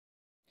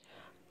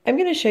I'm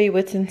going to show you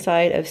what's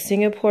inside of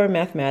Singapore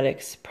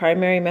Mathematics,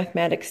 Primary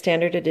Mathematics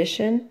Standard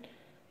Edition,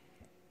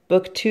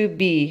 Book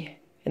 2B,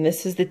 and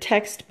this is the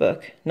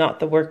textbook, not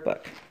the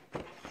workbook.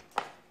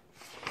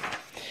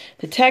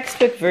 The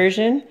textbook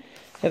version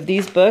of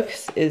these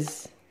books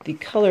is the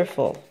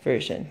colorful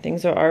version.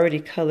 Things are already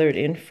colored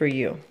in for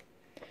you.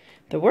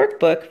 The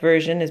workbook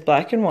version is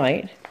black and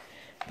white,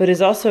 but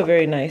is also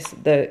very nice.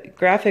 The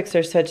graphics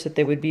are such that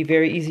they would be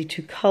very easy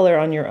to color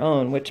on your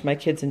own, which my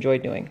kids enjoy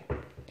doing.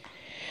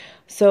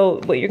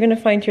 So what you're going to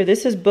find here,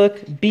 this is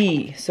book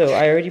B. So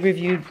I already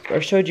reviewed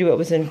or showed you what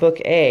was in book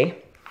A.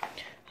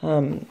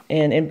 And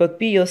in book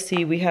B, you'll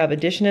see we have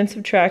addition and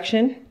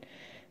subtraction.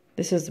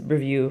 This is a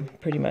review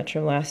pretty much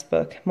from last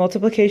book.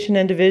 Multiplication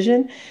and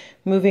division,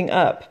 moving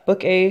up.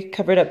 Book A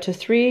covered up to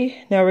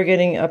 3. Now we're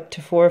getting up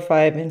to 4,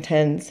 5, and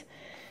 10s.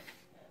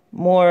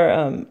 More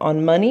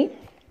on money,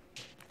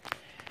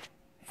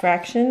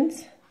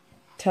 fractions,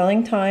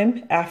 telling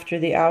time after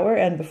the hour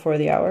and before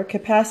the hour,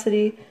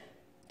 capacity,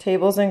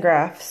 tables and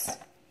graphs,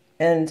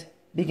 and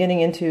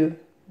beginning into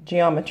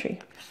geometry.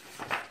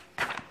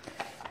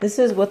 This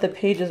is what the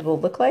pages will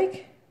look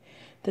like.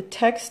 The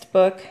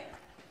textbook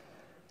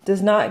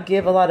does not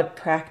give a lot of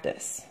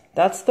practice.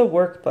 That's the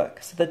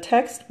workbook. So the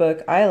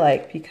textbook I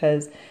like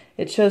because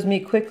it shows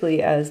me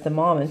quickly as the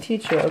mom and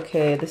teacher,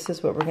 okay, this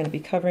is what we're going to be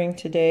covering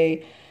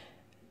today.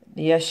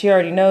 Yes, she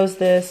already knows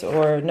this,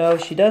 or no,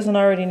 she doesn't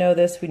already know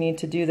this. We need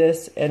to do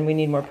this, and we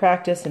need more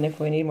practice. And if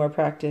we need more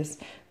practice,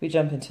 we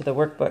jump into the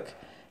workbook,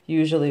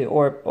 usually,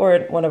 or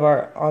one of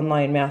our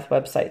online math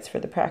websites for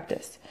the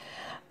practice.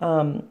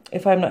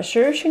 If I'm not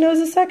sure if she knows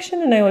a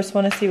section and I just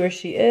want to see where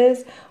she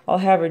is, I'll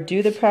have her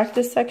do the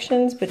practice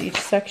sections, but each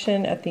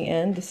section at the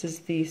end, this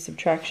is the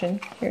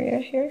subtraction area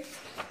here,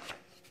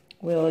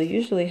 we'll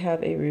usually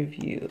have a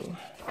review.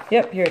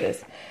 Yep, here it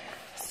is.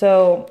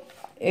 So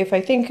if I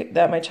think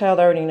that my child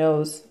already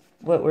knows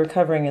what we're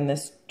covering in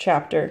this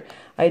chapter,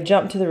 I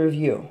jump to the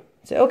review.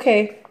 Say,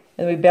 okay,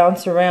 and we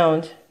bounce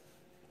around.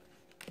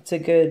 It's a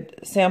good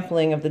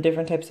sampling of the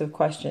different types of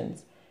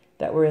questions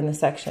that were in the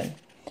section.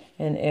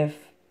 And if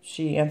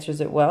she answers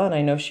it well, and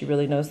I know she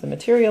really knows the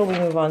material, we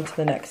move on to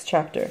the next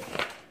chapter.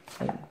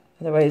 And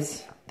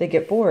otherwise, they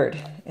get bored,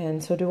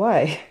 and so do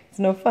I. It's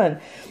no fun.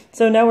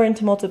 So now we're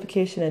into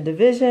multiplication and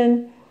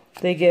division.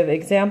 They give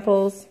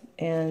examples,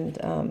 and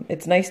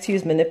it's nice to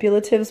use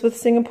manipulatives with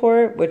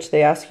Singapore, which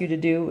they ask you to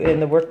do in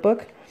the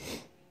workbook,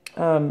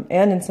 and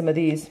in some of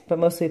these, but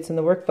mostly it's in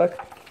the workbook,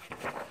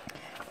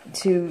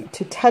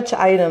 to touch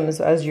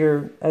items as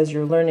you're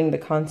learning the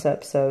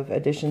concepts of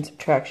addition,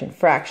 subtraction,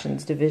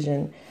 fractions,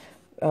 division.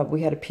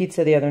 We had a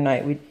pizza the other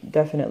night. We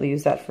definitely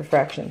use that for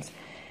fractions.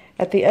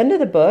 At the end of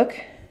the book,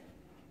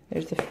 I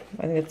think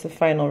it's the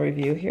final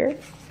review here.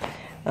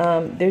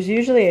 There's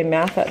usually a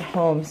math at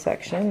home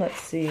section. Let's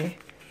see.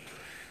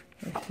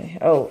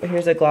 Oh,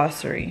 here's a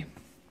glossary.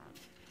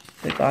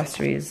 The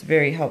glossary is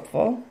very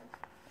helpful.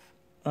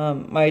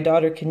 My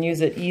daughter can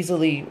use it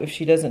easily if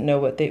she doesn't know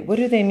what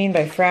do they mean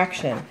by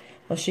fraction.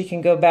 Well, she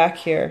can go back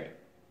here.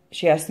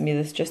 She asked me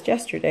this just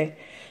yesterday.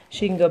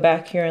 She can go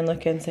back here and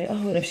look and say,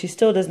 oh, and if she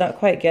still does not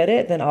quite get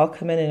it, then I'll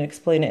come in and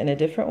explain it in a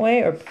different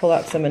way or pull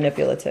out some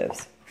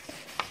manipulatives.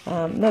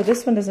 No,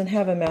 this one doesn't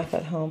have a math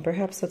at home.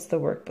 Perhaps that's the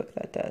workbook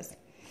that does.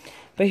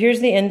 But here's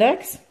the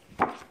index,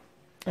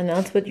 and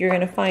that's what you're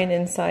going to find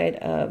inside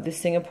of the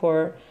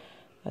Singapore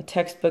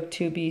Textbook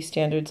 2B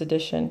Standards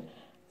Edition.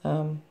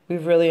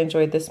 We've really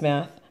enjoyed this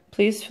math.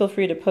 Please feel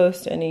free to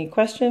post any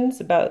questions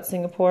about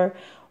Singapore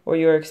or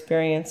your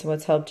experience and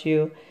what's helped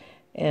you.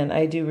 And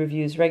I do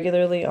reviews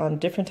regularly on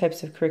different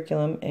types of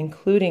curriculum,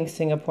 including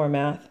Singapore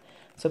math.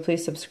 So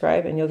please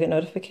subscribe and you'll get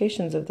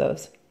notifications of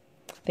those.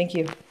 Thank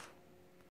you.